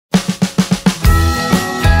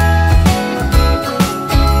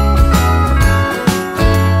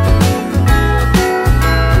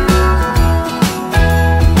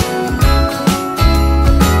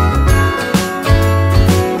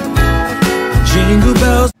Jingle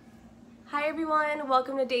bells. Hi everyone,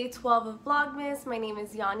 welcome to day 12 of Vlogmas. My name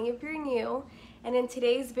is Yanni if you're new, and in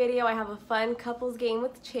today's video I have a fun couples game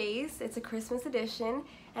with Chase. It's a Christmas edition,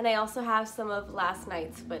 and I also have some of last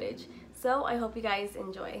night's footage. So I hope you guys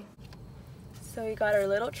enjoy. So we got our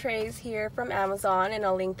little trays here from Amazon, and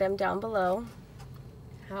I'll link them down below.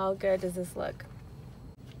 How good does this look?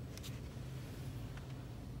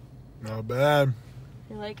 Not bad.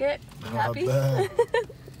 You like it? You Not happy? bad.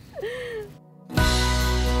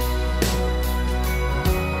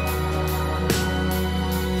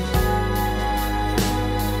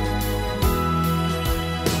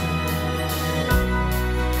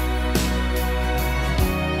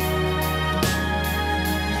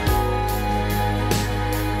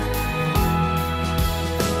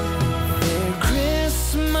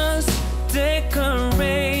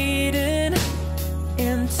 Decorated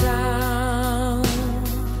in town,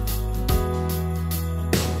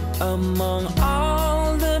 among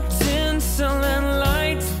all the tinsel and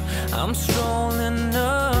lights, I'm strolling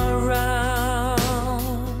around,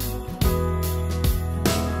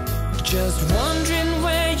 just wondering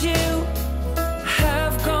where you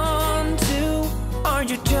have gone to. Are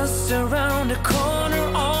you just around the corner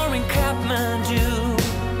or in Kathmandu?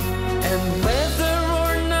 And whether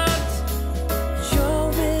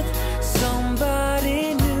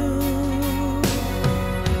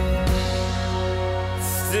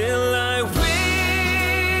still I wish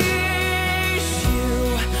you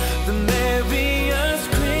the merriest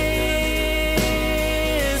Christmas.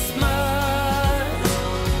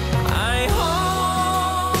 I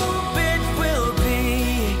hope it will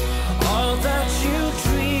be all that you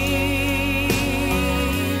dream.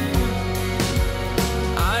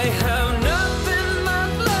 I have nothing but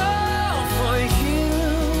love for you.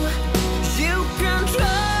 You can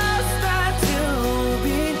trust that to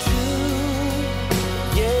be true.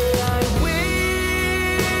 Yeah, I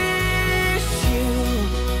wish you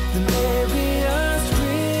the merriest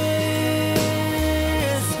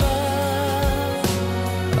Christmas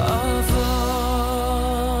of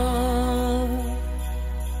all.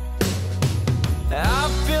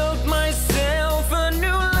 I've built myself a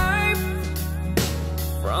new life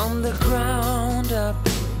from the ground up.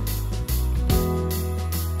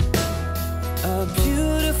 A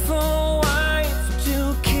beautiful wife,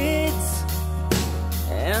 2 kids,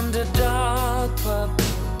 and a dog pup.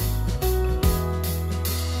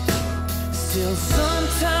 Still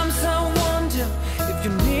sometimes I wonder if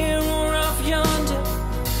you're near or off yonder,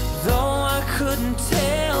 though I couldn't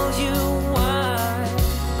tell you why.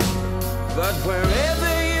 But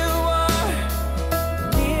wherever you are,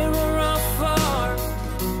 near or off far,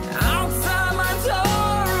 outside my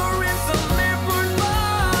door or in some airport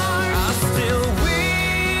bar, I still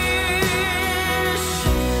wish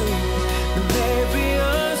you the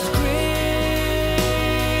merriest Christmas.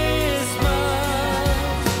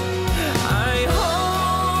 I hope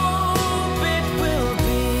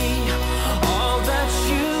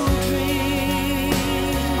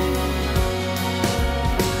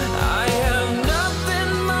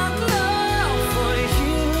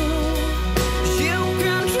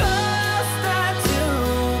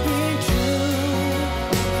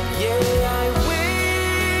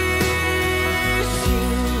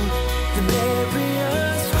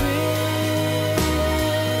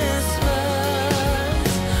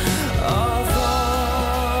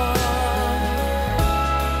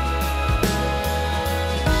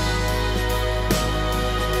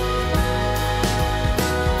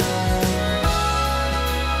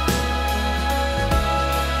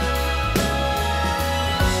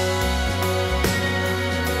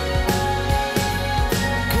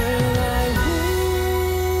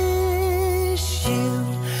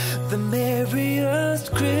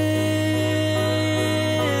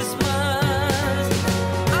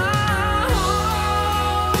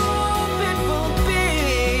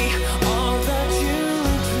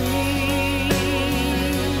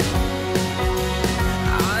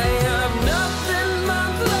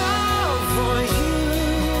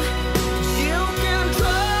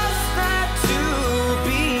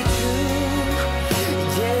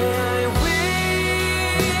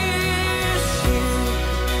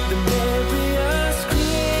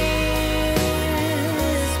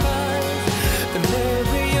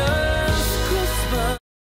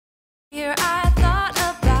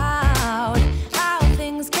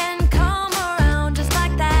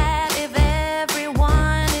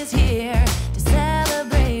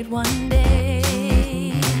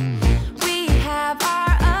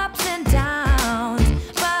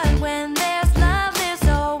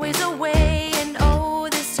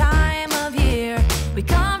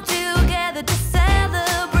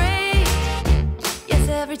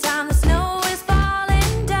springtime, the snow is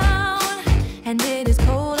falling down, and it is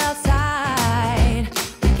cold outside.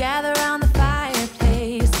 We gather around the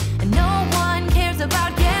fireplace, and no one cares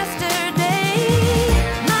about yesterday.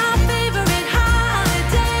 My favorite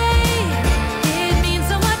holiday, it means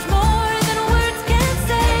so much more than words can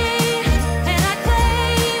say. And I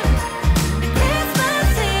claim Christmas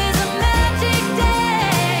is a magic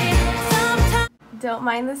day. Sometimes Don't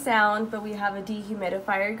mind the sound, but we have a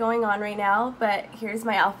dehumidifier going on right now. But here's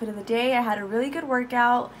my outfit of the day. I had a really good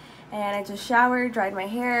workout and I just showered, dried my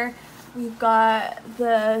hair. We've got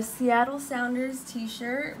the Seattle Sounders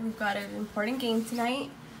t-shirt. We've got an important game tonight.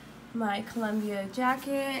 My Columbia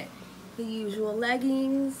jacket, the usual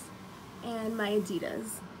leggings, and my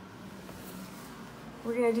Adidas.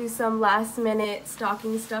 We're gonna do some last minute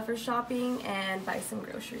stocking stuffer shopping and buy some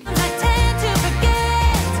groceries. I tend to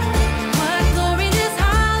forget what glory this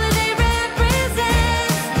holiday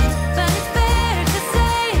represents, but it's fair to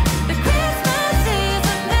say that Christmas is a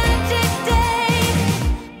magic day.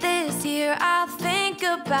 This year I'll think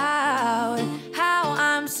about how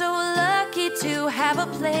I'm so lucky to have a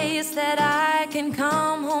place that I can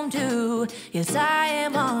come home to. Yes, I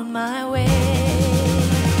am on my way.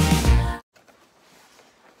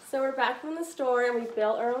 So we're back from the store and we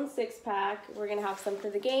built our own six-pack. We're gonna have some for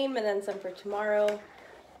the game and then some for tomorrow.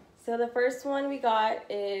 So the first one we got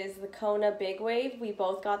is the Kona Big Wave. We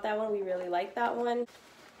both got that one. We really like that one.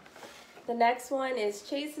 The next one is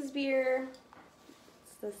Chase's beer.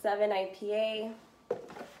 It's the 7 IPA.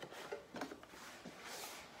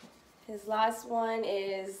 His last one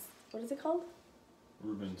is, what is it called?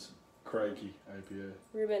 Ruben's Crikey IPA.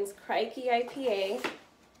 Ruben's Crikey IPA.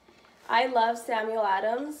 I love Samuel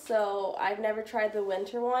Adams, so I've never tried the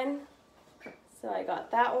winter one. So I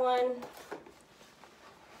got that one.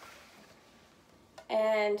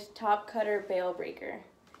 And Top Cutter Bale Breaker.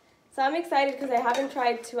 So I'm excited because I haven't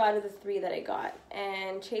tried 2 out of the 3 that I got.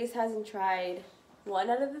 And Chase hasn't tried 1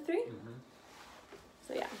 out of the 3.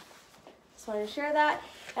 So yeah, just wanted to share that.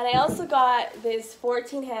 And I also got this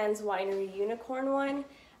 14 Hands Winery Unicorn one.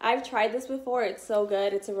 I've tried this before, it's so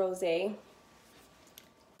good, it's a rosé.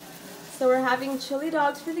 So we're having chili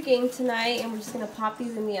dogs for the game tonight and we're just gonna pop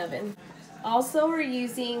these in the oven. Also, we're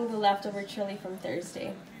using the leftover chili from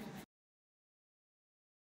Thursday.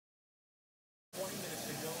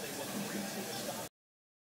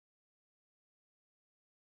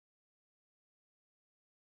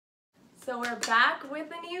 So we're back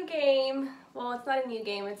with a new game. Well, it's not a new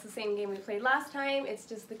game, it's the same game we played last time. It's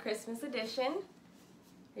just the Christmas edition.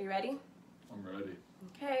 Are you ready? I'm ready.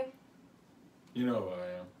 Okay. You know who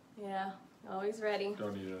I am. Yeah, always ready.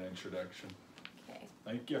 Don't need an introduction. Okay,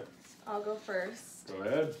 Thank you. I'll go first. Go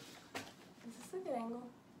ahead. Is this a good angle?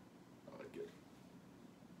 I like it.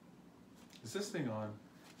 Is this thing on?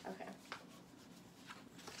 Okay.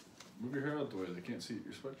 Move your hair out the way. They can't see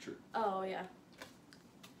your sweatshirt. Oh, yeah.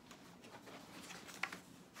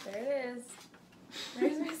 There it is.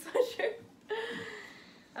 There's my sweatshirt.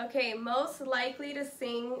 Okay, most likely to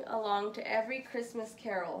sing along to every Christmas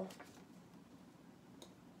carol.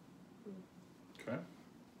 Okay.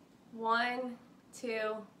 1,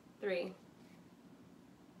 2, 3.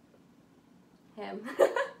 Him. I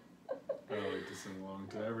like to sing along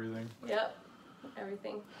to everything. Yep,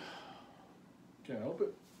 everything. Can't help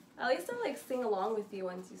it. At least I'll like sing along with you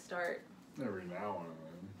once you start. Every now and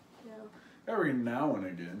then. Yeah. Every now and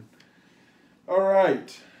again. All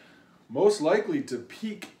right. Most likely to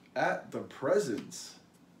peek at the presents.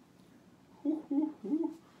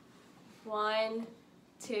 1,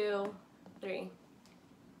 2, 3.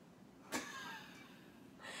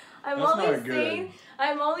 I'm That's only not good.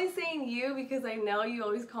 saying you because I know you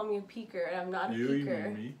always call me a peeker and I'm not a You peeker.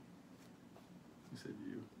 mean me? You said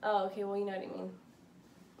you. Oh, okay, well you know what I mean.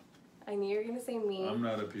 I knew you were gonna say me. I'm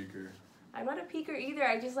not a peeker. I'm not a peeker either.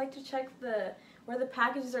 I just like to check where the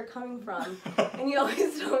packages are coming from. And you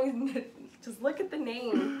always tell me just look at the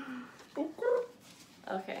name.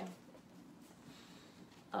 Okay.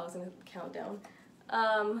 I was gonna count down.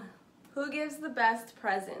 Who gives the best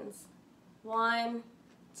presents? 1,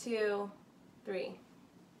 2, 3.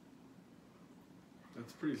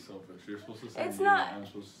 That's pretty selfish. You're supposed to say It's me. not. I'm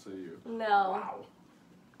supposed to say you. No. Wow.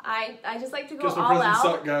 I just like to go Guess the all presents out.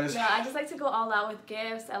 suck, guys. No, I just like to go all out with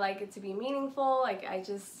gifts. I like it to be meaningful. Like I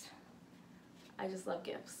just love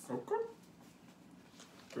gifts. Okay.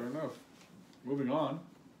 Fair enough. Moving on.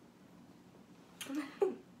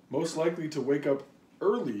 Most likely to wake up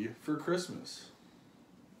early for Christmas.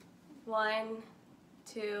 1,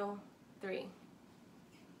 2, 3.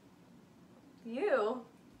 You?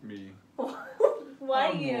 Me. Why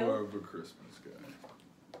I'm you? more of a Christmas guy.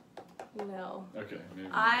 No. Okay, maybe.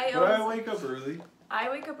 I wake up early. I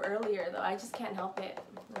wake up earlier though. I just can't help it,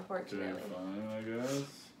 unfortunately. Okay, fine, I guess.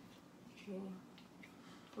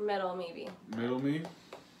 Middle, maybe. Middle me?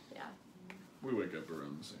 Yeah. We wake up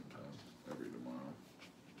around the same time every tomorrow.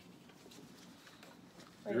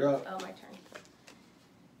 Wait, You're up. Oh, my turn.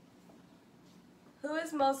 Who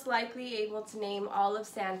is most likely able to name all of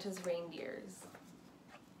Santa's reindeers?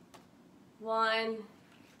 1,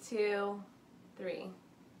 2, 3.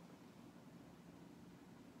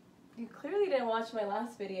 You clearly didn't watch my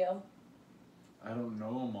last video. I don't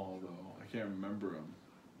know them all though. I can't remember them.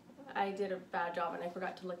 I did a bad job and I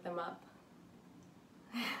forgot to look them up.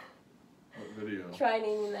 What video? Try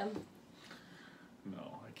naming them.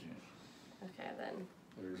 No, I can't. Okay, then.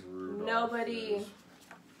 There's Rudolph. Nobody. There's,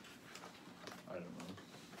 I don't know.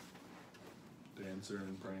 Dancer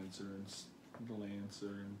and Prancer and Lancer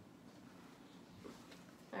and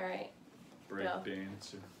Alright, Break Go.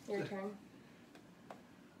 Dancer. your turn.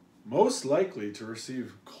 Most likely to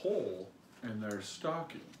receive coal in their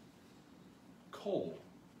stocking. Coal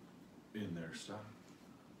in their stocking.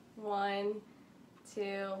 1,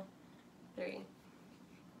 2, 3.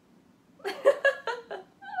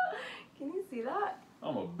 Can you see that?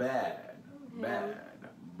 I'm a bad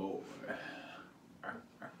boy.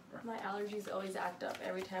 My allergies always act up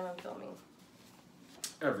every time I'm filming.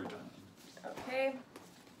 Every time. Okay.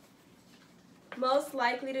 Most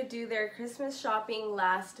likely to do their Christmas shopping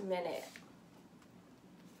last minute.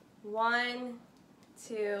 1,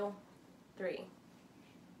 2, 3.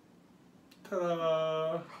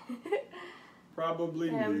 Ta-da!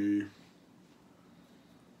 Probably me.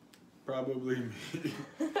 Probably me.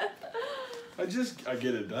 I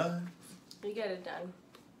get it done. You get it done.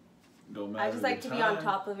 Don't matter. I just like to be on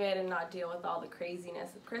top of it and not deal with all the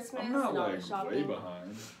craziness of Christmas I'm not and all like the shopping. way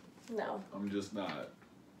behind. No. I'm just not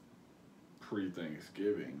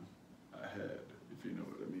pre-Thanksgiving ahead, if you know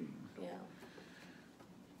what I mean. Yeah.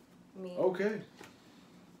 Me. Okay.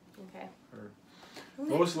 Okay. Her.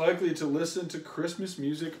 Most likely to listen to Christmas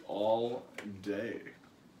music all day.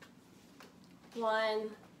 1,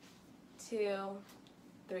 2,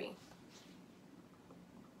 3.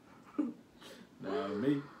 Not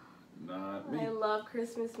me. Not me. I love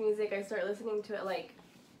Christmas music. I start listening to it like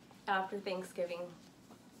after Thanksgiving.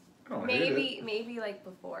 I don't hate it. Maybe like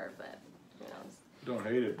before, but who knows. Don't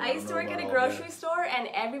hate it. I used to work at a grocery store and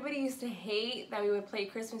everybody used to hate that we would play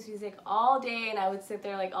Christmas music all day and I would sit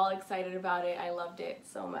there like all excited about it. I loved it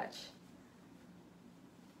so much.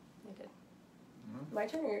 I did. My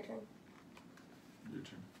turn or your turn? Your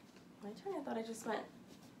turn. My turn? I thought I just went.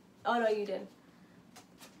 Oh no, you did.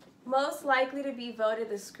 Most likely to be voted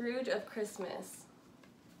the Scrooge of Christmas.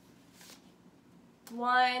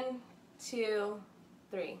 1, 2,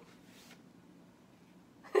 3.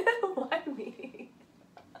 Why me?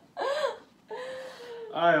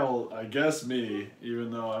 I guess me,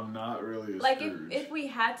 even though I'm not really a Like Scrooge. if we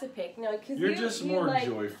had to pick, no, because You're just more like,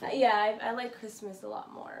 joyful. Yeah, I like Christmas a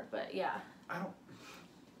lot more, but yeah. I don't.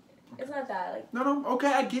 It's not that like. No,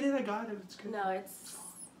 okay, I get it, I got it. It's good. No, it's.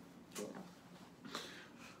 You know.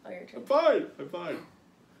 Oh, your turn. I'm fine.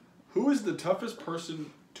 Who is the toughest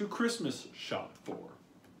person to Christmas shop for?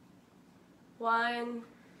 1,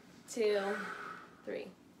 2, 3.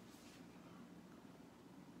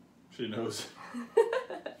 She knows.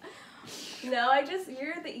 No,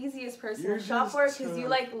 you're the easiest person You're to shop just for because you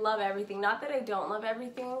like love everything. Not that I don't love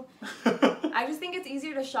everything. I just think it's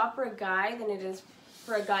easier to shop for a guy than it is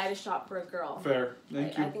for a guy to shop for a girl. Fair.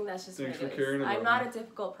 Thank you. I think that's just Thanks what it for carrying is. it I'm on. not a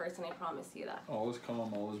difficult person, I promise you that. All is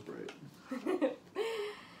calm, all is bright.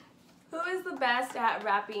 Who is the best at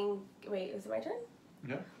wrapping... Wait, is it my turn?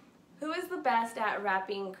 Yeah. Who is the best at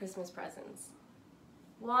wrapping Christmas presents?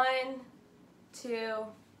 1, 2,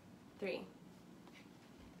 3.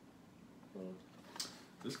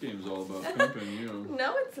 This game's all about pimping you.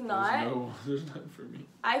 No, it's not. There's none for me.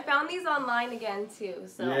 I found these online again too,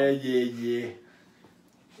 so... Yeah.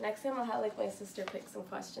 Next time I'll have like my sister pick some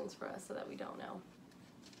questions for us so that we don't know.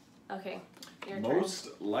 Okay, your turn.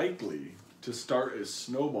 Most likely to start a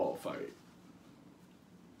snowball fight.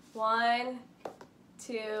 1,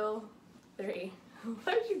 2, 3.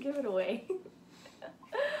 Why did you give it away?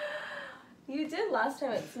 You did last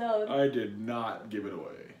time it snowed. I did not give it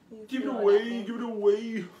away. You Give it threw away, at me. give it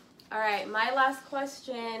away. Alright, my last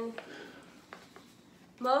question.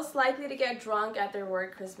 Most likely to get drunk at their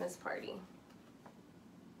work Christmas party.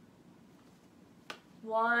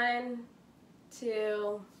 1,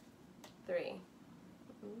 2, 3.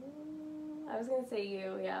 I was gonna say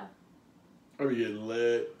you, yeah. Are we getting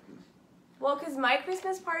lit? Well, because my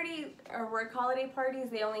Christmas party or work holiday parties,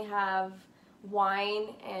 they only have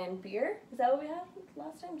wine and beer. Is that what we have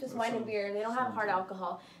last time? Just That wine and sounds- beer. They don't have sounds hard good.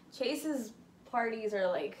 alcohol. Chase's parties are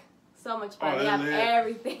like so much fun. Oh, They they're have lit.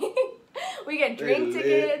 everything. We get They drink lit.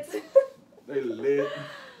 tickets. They lit.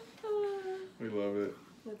 We love it.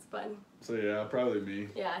 It's fun. So yeah, probably me.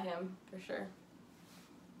 Yeah, him for sure.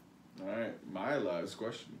 All right, my last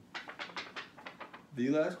question. The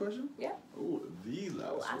last question? Yeah. Oh, the The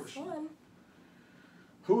last last question. one.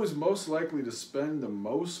 Who is most likely to spend the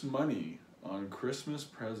most money on Christmas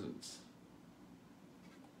presents?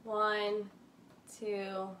 1,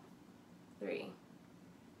 2, 3.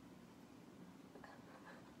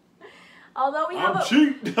 Although we have I'm a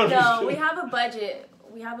cheap. no, we have a budget.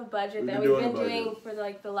 We have a budget We've that been we've doing been a doing budget. for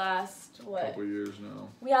like the last what? Couple years now.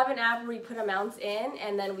 We have an app where we put amounts in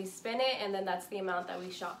and then we spin it and then that's the amount that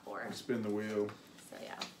we shop for. We spin the wheel, So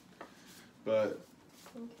yeah. but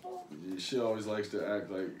Okay. she always likes to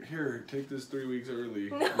act like, here, take this 3 weeks early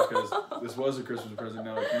because this was a Christmas present.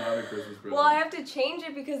 Now it's not a Christmas present. Well, I have to change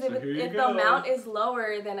it because So if, here you if the go. amount is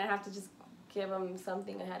lower, then I have to just give them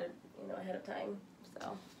something ahead of time.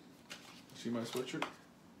 So See my sweatshirt?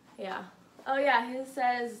 yeah. Oh yeah, his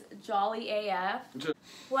says Jolly AF.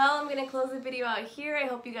 Well, I'm gonna close the video out here. I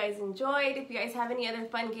hope you guys enjoyed. If you guys have any other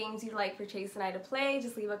fun games you'd like for Chase and I to play,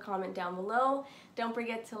 just leave a comment down below. Don't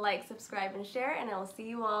forget to like, subscribe, and share, and I will see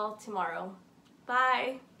you all tomorrow.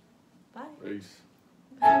 Bye. Bye. Peace.